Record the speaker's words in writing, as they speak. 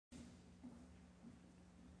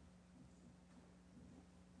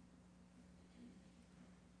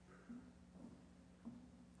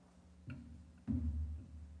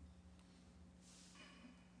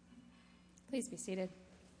Please be seated.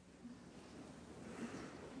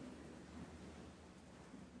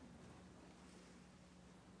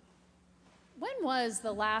 When was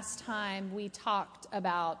the last time we talked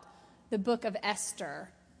about the book of Esther?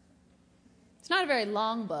 It's not a very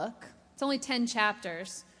long book. It's only 10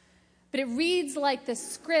 chapters. But it reads like the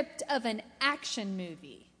script of an action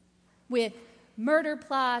movie with murder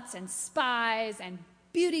plots and spies and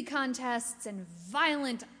beauty contests and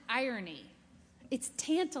violent irony. It's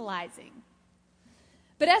tantalizing.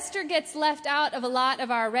 But Esther gets left out of a lot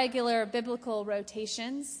of our regular biblical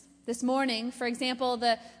rotations. This morning, for example,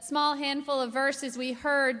 the small handful of verses we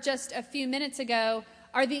heard just a few minutes ago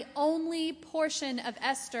are the only portion of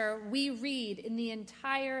Esther we read in the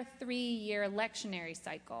entire 3-year lectionary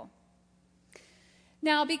cycle.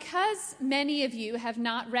 Now, because many of you have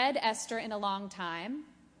not read Esther in a long time,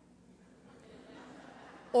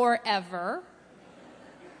 or ever,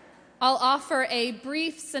 I'll offer a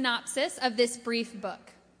brief synopsis of this brief book.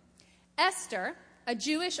 Esther, a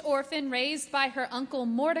Jewish orphan raised by her uncle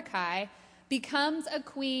Mordecai, becomes a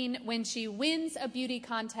queen when she wins a beauty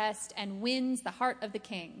contest and wins the heart of the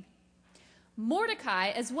king. Mordecai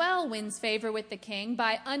as well wins favor with the king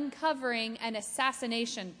by uncovering an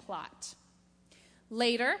assassination plot.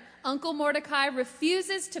 Later, Uncle Mordecai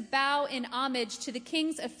refuses to bow in homage to the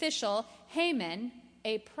king's official, Haman,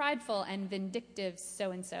 a prideful and vindictive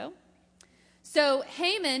so-and-so. So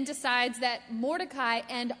Haman decides that Mordecai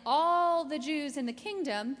and all the Jews in the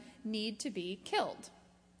kingdom need to be killed.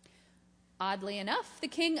 Oddly enough, the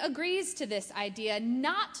king agrees to this idea,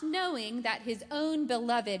 not knowing that his own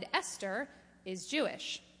beloved Esther is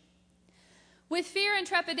Jewish. With fear and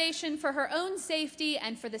trepidation for her own safety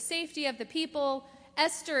and for the safety of the people,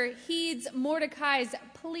 Esther heeds Mordecai's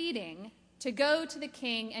pleading to go to the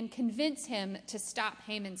king and convince him to stop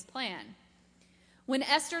Haman's plan. When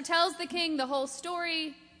Esther tells the king the whole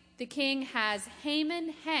story, the king has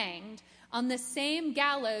Haman hanged on the same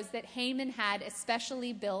gallows that Haman had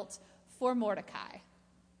especially built for Mordecai.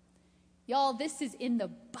 Y'all, this is in the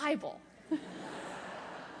Bible.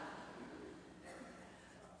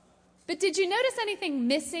 But did you notice anything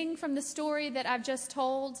missing from the story that I've just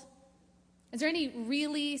told? Is there any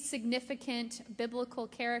really significant biblical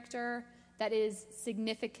character that is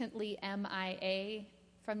significantly MIA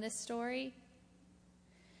from this story?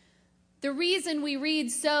 The reason we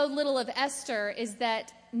read so little of Esther is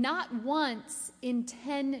that not once in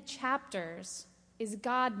 10 chapters is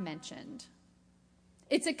God mentioned.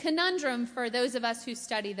 It's a conundrum for those of us who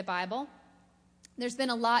study the Bible. There's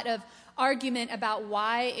been a lot of argument about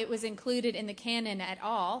why it was included in the canon at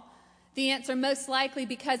all. The answer most likely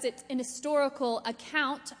because it's an historical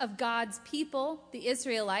account of God's people, the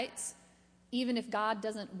Israelites, even if God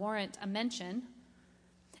doesn't warrant a mention.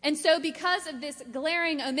 And so because of this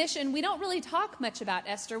glaring omission, we don't really talk much about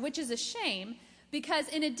Esther, which is a shame, because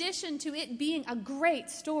in addition to it being a great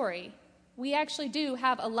story, we actually do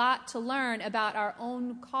have a lot to learn about our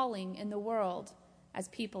own calling in the world as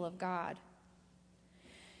people of God.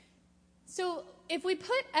 So if we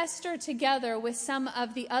put Esther together with some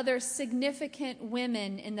of the other significant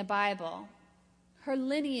women in the Bible, her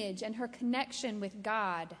lineage and her connection with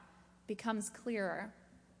God becomes clearer.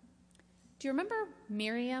 Do you remember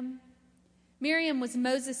Miriam? Miriam was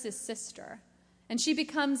Moses' sister, and she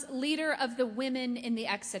becomes leader of the women in the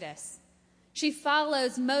Exodus. She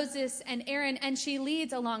follows Moses and Aaron, and she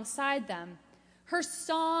leads alongside them. Her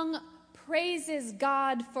song praises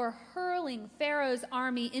God for hurling Pharaoh's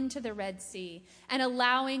army into the Red Sea and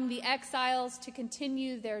allowing the exiles to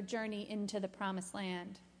continue their journey into the Promised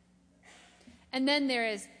Land. And then there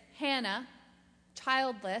is Hannah,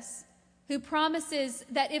 childless, who promises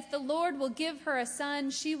that if the Lord will give her a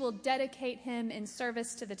son, she will dedicate him in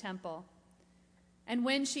service to the temple. And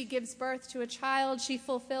when she gives birth to a child, she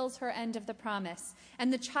fulfills her end of the promise.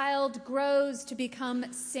 And the child grows to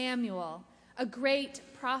become Samuel, a great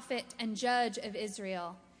prophet and judge of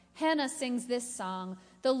Israel. Hannah sings this song: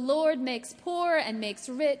 "The Lord makes poor and makes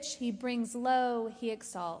rich. He brings low, he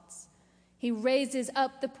exalts. He raises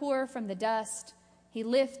up the poor from the dust. He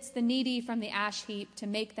lifts the needy from the ash heap to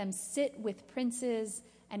make them sit with princes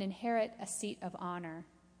and inherit a seat of honor."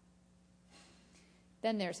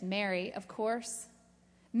 Then there's Mary, of course.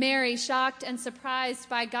 Mary, shocked and surprised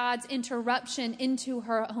by God's interruption into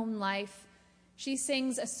her own life. She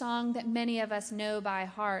sings a song that many of us know by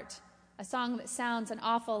heart, a song that sounds an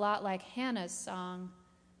awful lot like Hannah's song.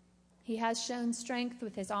 He has shown strength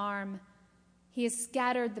with his arm. He has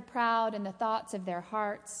scattered the proud in the thoughts of their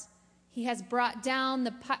hearts. He has brought down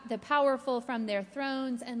the powerful from their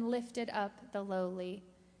thrones and lifted up the lowly.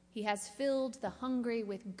 He has filled the hungry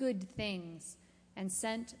with good things and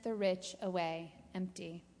sent the rich away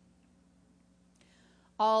empty.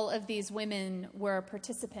 All of these women were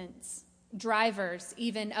participants, drivers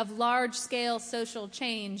even, of large-scale social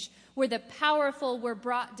change, where the powerful were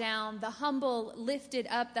brought down, the humble lifted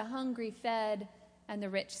up, the hungry fed, and the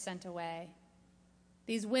rich sent away.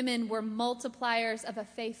 These women were multipliers of a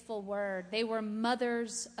faithful word. They were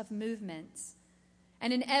mothers of movements.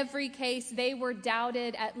 And in every case, they were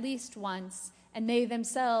doubted at least once, and they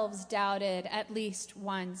themselves doubted at least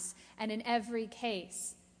once. And in every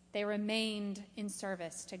case, they remained in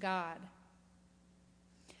service to God.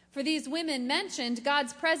 For these women mentioned,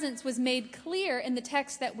 God's presence was made clear in the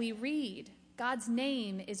text that we read. God's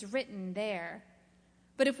name is written there.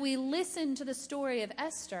 But if we listen to the story of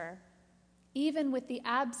Esther, even with the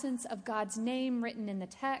absence of God's name written in the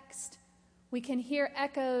text, we can hear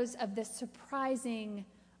echoes of the surprising,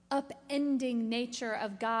 upending nature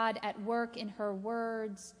of God at work in her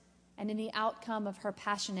words and in the outcome of her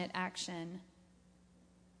passionate action.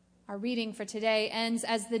 Our reading for today ends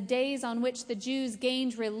as the days on which the Jews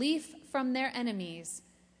gained relief from their enemies,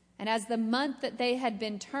 and as the month that they had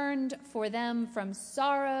been turned for them from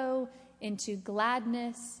sorrow into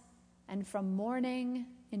gladness, and from mourning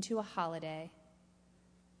into a holiday.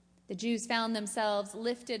 The Jews found themselves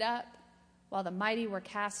lifted up while the mighty were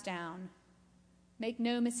cast down. Make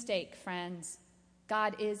no mistake, friends,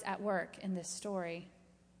 God is at work in this story.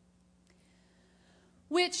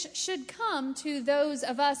 Which should come to those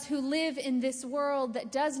of us who live in this world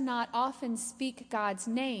that does not often speak God's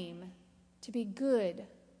name to be good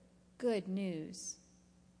news.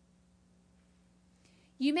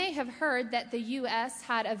 You may have heard that the U.S.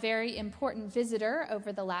 had a very important visitor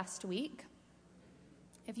over the last week.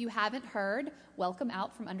 If you haven't heard, welcome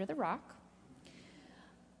out from under the rock.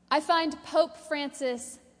 I find Pope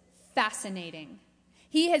Francis fascinating.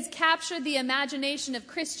 He has captured the imagination of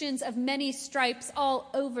Christians of many stripes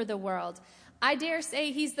all over the world. I dare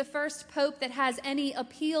say he's the first pope that has any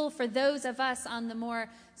appeal for those of us on the more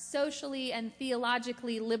socially and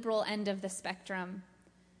theologically liberal end of the spectrum.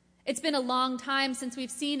 It's been a long time since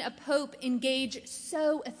we've seen a pope engage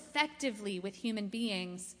so effectively with human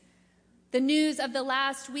beings. The news of the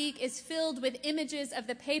last week is filled with images of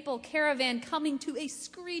the papal caravan coming to a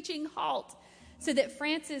screeching halt so that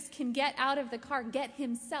Francis can get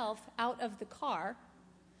himself out of the car,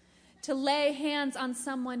 to lay hands on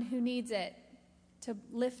someone who needs it, to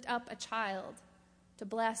lift up a child, to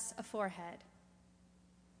bless a forehead.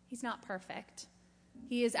 He's not perfect.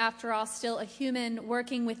 He is, after all, still a human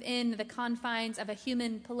working within the confines of a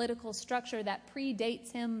human political structure that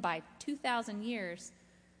predates him by 2,000 years.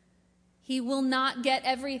 He will not get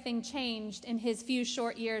everything changed in his few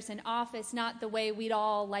short years in office, not the way we'd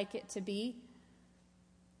all like it to be.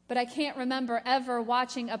 But I can't remember ever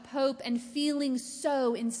watching a pope and feeling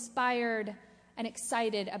so inspired and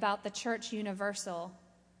excited about the Church Universal.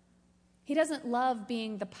 He doesn't love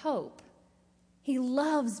being the pope. He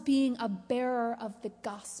loves being a bearer of the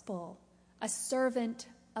gospel, a servant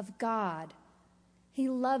of God. He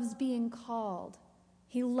loves being called.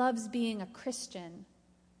 He loves being a Christian.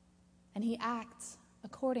 And he acts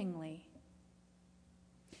accordingly.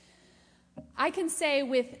 I can say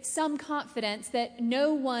with some confidence that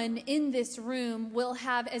no one in this room will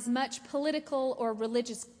have as much political or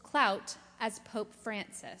religious clout as Pope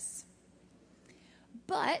Francis.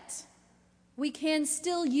 But we can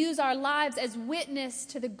still use our lives as witness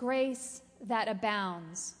to the grace that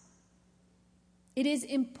abounds. It is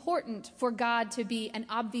important for God to be an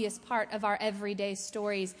obvious part of our everyday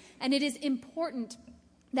stories, and it is important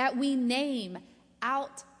that we name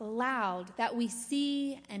out loud, that we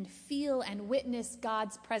see and feel and witness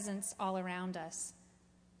God's presence all around us.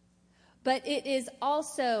 But it is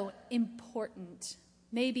also important,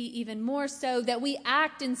 maybe even more so, that we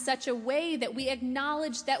act in such a way that we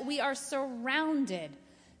acknowledge that we are surrounded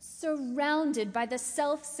by the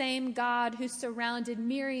self-same God who surrounded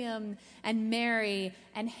Miriam and Mary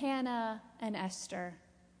and Hannah and Esther.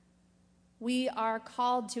 We are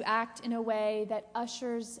called to act in a way that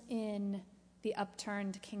ushers in the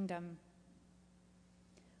upturned kingdom.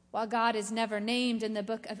 While God is never named in the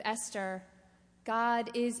book of Esther,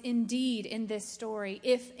 God is indeed in this story,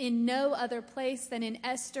 if in no other place than in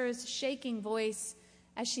Esther's shaking voice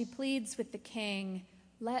as she pleads with the king,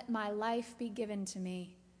 "Let my life be given to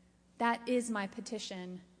me. That is my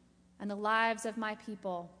petition, and the lives of my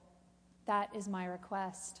people, that is my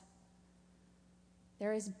request."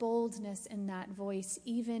 There is boldness in that voice,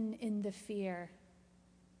 even in the fear.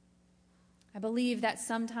 I believe that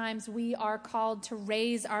sometimes we are called to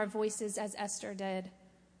raise our voices as Esther did,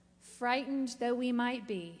 frightened though we might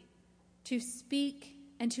be, to speak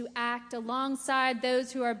and to act alongside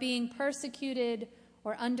those who are being persecuted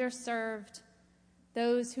or underserved,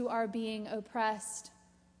 those who are being oppressed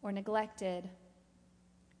or neglected.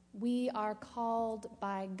 We are called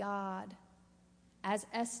by God, as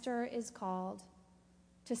Esther is called,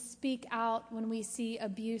 to speak out when we see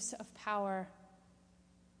abuse of power.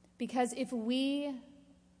 Because if we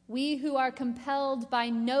who are compelled by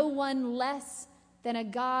no one less than a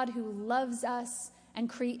God who loves us and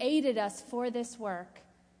created us for this work,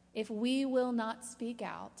 if we will not speak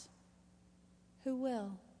out, who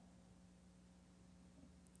will?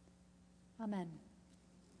 Amen.